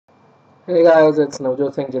Hey guys, it's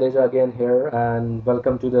Navjot Singh Jadeja again here, and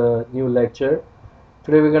welcome to the new lecture.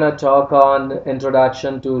 Today we're gonna talk on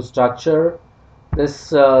Introduction to Structure.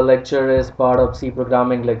 This lecture is part of C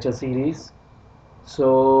programming lecture series.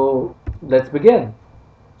 So let's begin.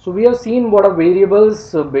 So we have seen what are variables.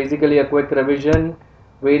 So basically a quick revision.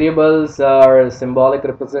 Variables are symbolic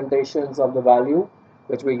representations of the value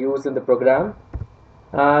which we use in the program,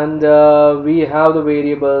 and we have the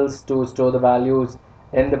variables to store the values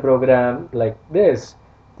in the program like this.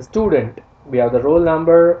 The student, we have the roll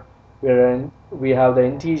number, we have the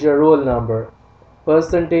integer roll number,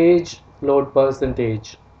 percentage, float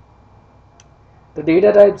percentage. The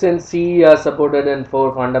data types in C are supported in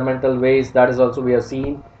four fundamental ways. That is also we have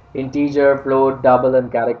seen: integer, float, double,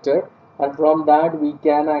 and character. And from that we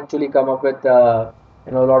can actually come up with a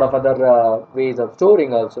lot of other ways of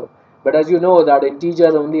storing also. But as you know that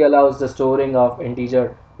integer only allows the storing of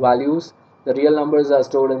integer values. The real numbers are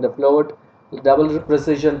stored in the float. The double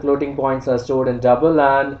precision floating points are stored in double,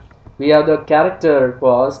 and we have the character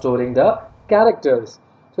for storing the characters.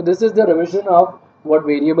 So this is the revision of what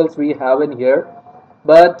variables we have in here.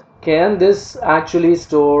 But can this actually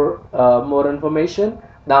store more information?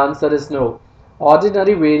 The answer is no.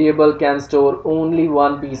 Ordinary variable can store only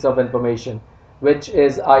one piece of information, which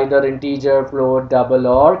is either integer, float, double,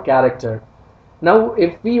 or character. Now,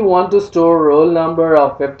 if we want to store roll number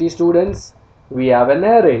of 50 students, we have an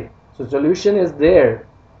array. So solution is there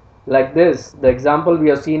like this. The example we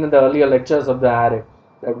have seen in the earlier lectures of the array,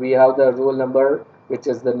 that we have the roll number, which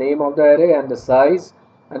is the name of the array, and the size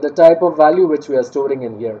and the type of value which we are storing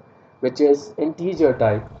in here, which is integer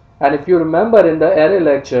type. And if you remember in the array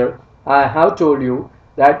lecture, I have told you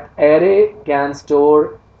that array can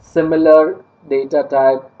store similar data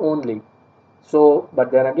type only. So,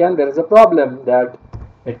 but then again, there is a problem that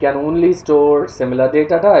it can only store similar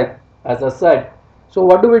data type, as I said. So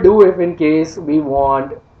what do we do if in case we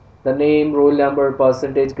want the name, roll number,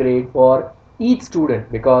 percentage, grade for each student?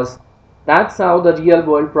 Because that's how the real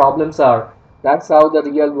world problems are. That's how the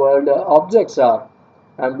real world objects are.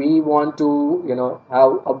 And we want to,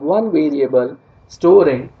 have a one variable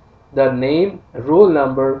storing the name, roll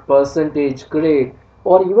number, percentage, grade,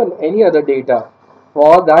 or even any other data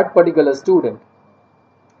for that particular student.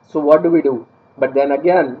 So what do we do? But then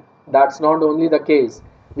again, that's not only the case.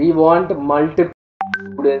 We want multiple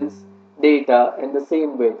students data in the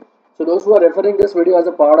same way. So those who are referring this video as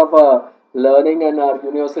a part of a learning and our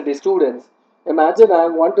university students, imagine I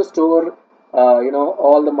want to store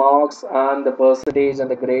all the marks and the percentage and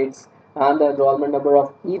the grades and the enrollment number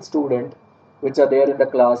of each student which are there in the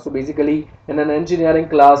class. So basically in an engineering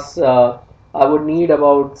class, I would need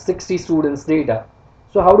about 60 students data.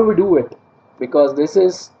 So how do we do it? Because this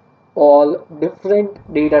is all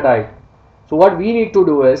different data type. So what we need to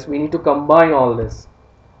do is we need to combine all this,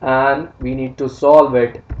 and we need to solve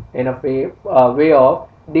it in a way of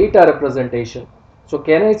data representation. So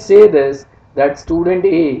can I say this, that student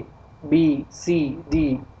A, B, C,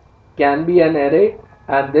 D can be an array,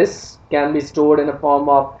 and this can be stored in a form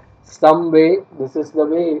of some way. This is the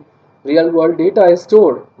way real world data is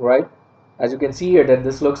stored, right? As you can see it, and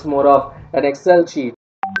this looks more of an Excel sheet.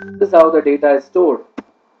 This is how the data is stored.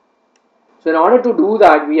 So in order to do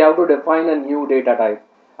that, we have to define a new data type,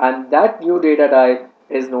 and that new data type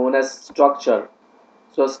is known as structure.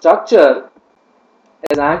 So structure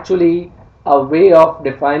is actually a way of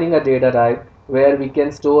defining a data type where we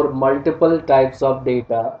can store multiple types of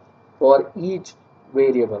data for each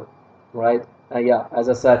variable, right? Yeah, as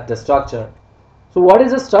I said, the structure. So what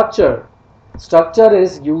is a structure? Structure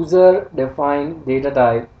is user defined data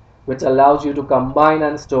type which allows you to combine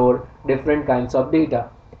and store different kinds of data.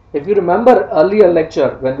 If you remember earlier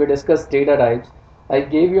lecture when we discussed data types, I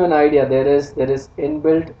gave you an idea. There is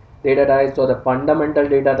inbuilt data types, or the fundamental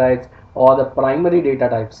data types, or the primary data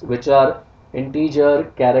types, which are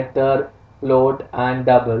integer, character, float, and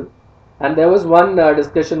double. And there was one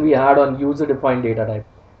discussion we had on user defined data type.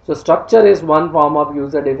 So structure is one form of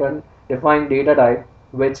user defined data type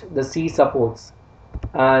which the C supports.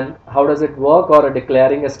 And how does it work, or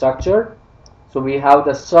declaring a structure? So we have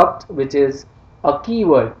the struct, which is a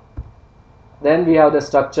keyword. Then we have the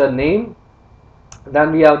structure name.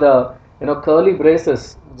 Then we have the curly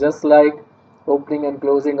braces, just like opening and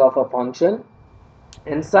closing of a function.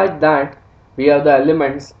 Inside that we have the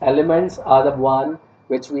elements. Elements are the one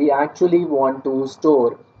which we actually want to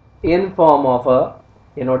store in form of a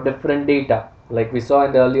different data, like we saw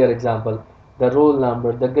in the earlier example, the roll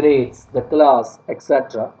number, the grades, the class,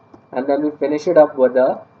 etc. And then we finish it up with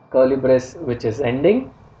a curly brace which is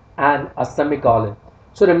ending, and a semicolon.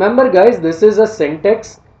 So remember guys, this is a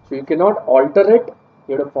syntax, so you cannot alter it.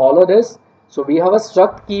 You have to follow this. So we have a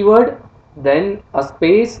struct keyword, then a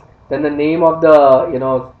space, then the name of the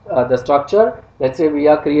the structure. Let's say we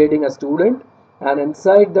are creating a student, and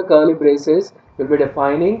inside the curly braces we'll be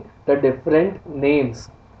defining the different names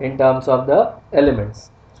in terms of the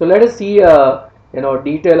elements. So let us see a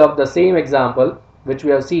detail of the same example which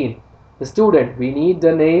we have seen. The student, we need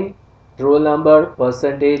the name, roll number,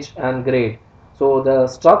 percentage and grade. So the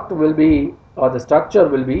struct will be, or the structure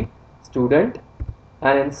will be student,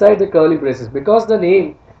 and inside the curly braces, because the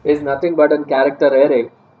name is nothing but a character array,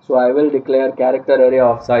 so I will declare character array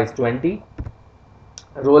of size 20.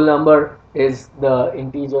 Roll number is the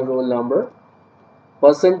integer roll number,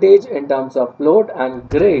 percentage in terms of float, and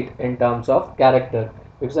grade in terms of character,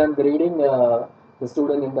 because I'm grading the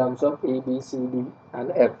student in terms of A, B, C, D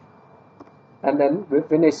and F, and then we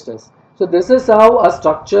finish this. So this is how a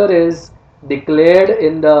structure is declared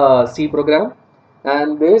in the C program,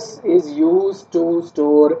 and this is used to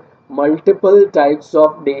store multiple types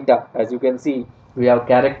of data. As you can see, we have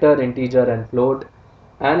character, integer and float,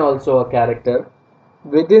 and also a character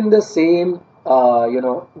within the same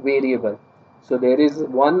variable. So there is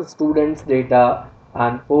one student's data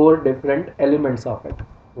and four different elements of it,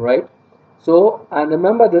 right? So, and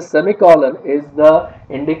remember, this semicolon is the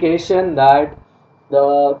indication that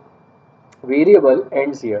the variable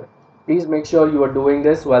ends here. Please make sure you are doing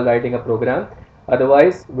this while writing a program,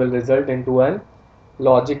 otherwise will result into an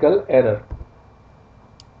logical error.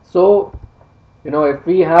 So if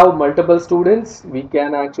we have multiple students, we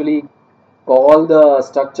can actually call the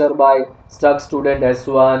structure by struct student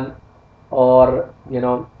s1, or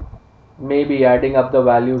maybe adding up the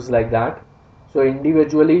values like that. So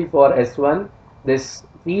individually for s1, this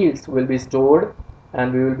fields will be stored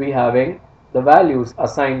and we will be having the values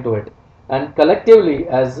assigned to it, and collectively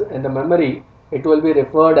as in the memory it will be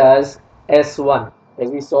referred as s1, as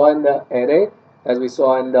we saw in the array, as we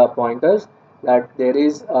saw in the pointers, that there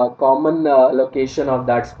is a common location of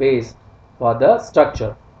that space for the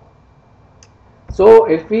structure. So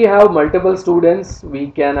if we have multiple students,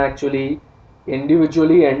 we can actually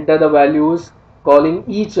individually enter the values, calling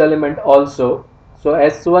each element also. So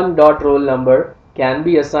s1 dot roll number can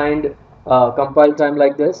be assigned compile time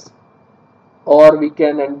like this, or we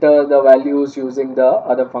can enter the values using the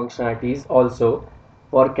other functionalities also.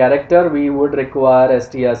 For character, we would require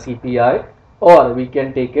strcpy, or we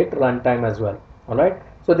can take it runtime as well. Alright,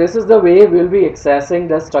 so this is the way we'll be accessing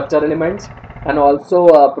the structure elements, and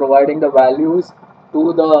also providing the values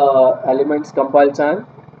to the elements compile time,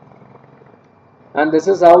 and this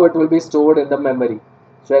is how it will be stored in the memory.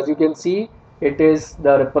 So as you can see, it is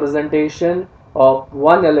the representation of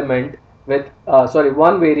one element with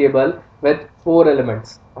one variable with four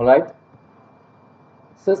elements. All right,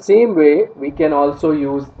 so same way we can also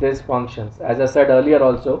use these functions, as I said earlier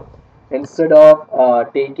also. Instead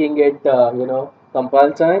of taking it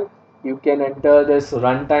compile time, you can enter this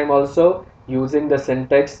runtime also using the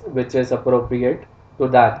syntax which is appropriate to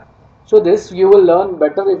that. So this you will learn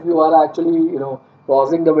better if you are actually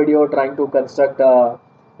pausing the video, trying to construct a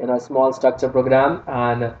small structure program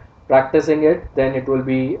and practicing it. Then it will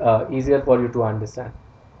be easier for you to understand.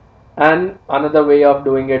 And another way of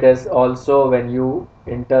doing it is also when you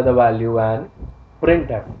enter the value and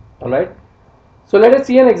printf. All right, so let us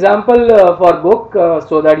see an example for book,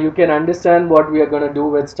 so that you can understand what we are going to do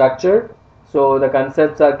with structure. So the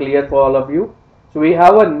concepts are clear for all of you. So we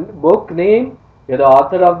have a book name, you're the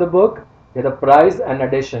author of the book, you're the price and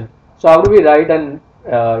edition. So how do we write an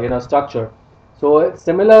structure? So it's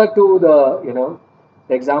similar to the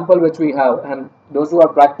example which we have, and those who are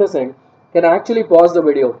practicing can actually pause the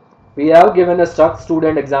video. We have given a struct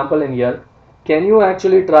student example in here. Can you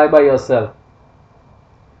actually try by yourself?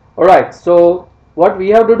 Alright, so what we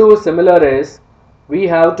have to do similar is we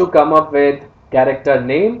have to come up with character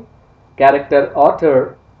name, character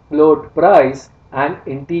author, float price and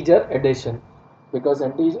integer addition, because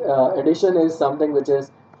addition is something which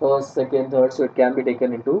is first, second, third, so it can be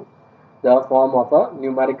taken into the form of a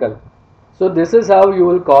numerical. So this is how you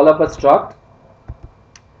will call up a struct.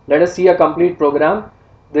 Let us see a complete program.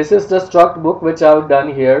 This is the struct book which I have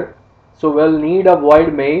done here. So we'll need a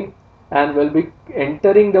void main, and we'll be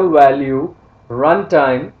entering the value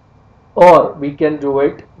runtime, or we can do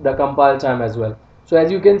it the compile time as well. So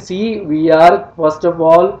as you can see, we are first of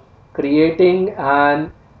all creating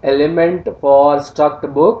an element for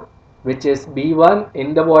struct book, which is b1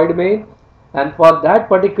 in the void main, and for that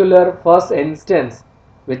particular first instance,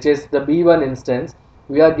 which is the b1 instance,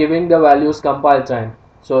 we are giving the values compile time.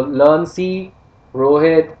 So learn C,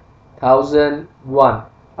 Rohit, 1001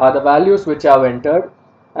 are the values which I have entered,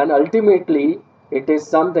 and ultimately it is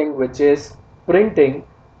something which is printing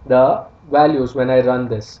the values when I run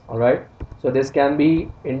this. All right, so this can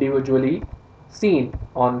be individually seen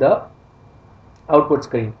on the output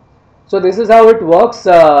screen. So this is how it works.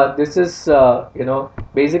 This is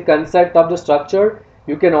basic concept of the structure.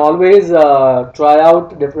 You can always try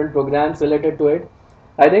out different programs related to it.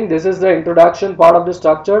 I think this is the introduction part of the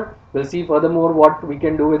structure. We'll see furthermore what we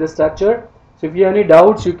can do with the structure. So if you have any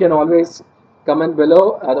doubts, you can always comment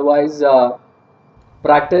below. Otherwise,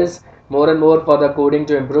 practice more and more for the coding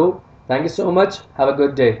to improve. Thank you so much. Have a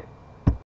good day.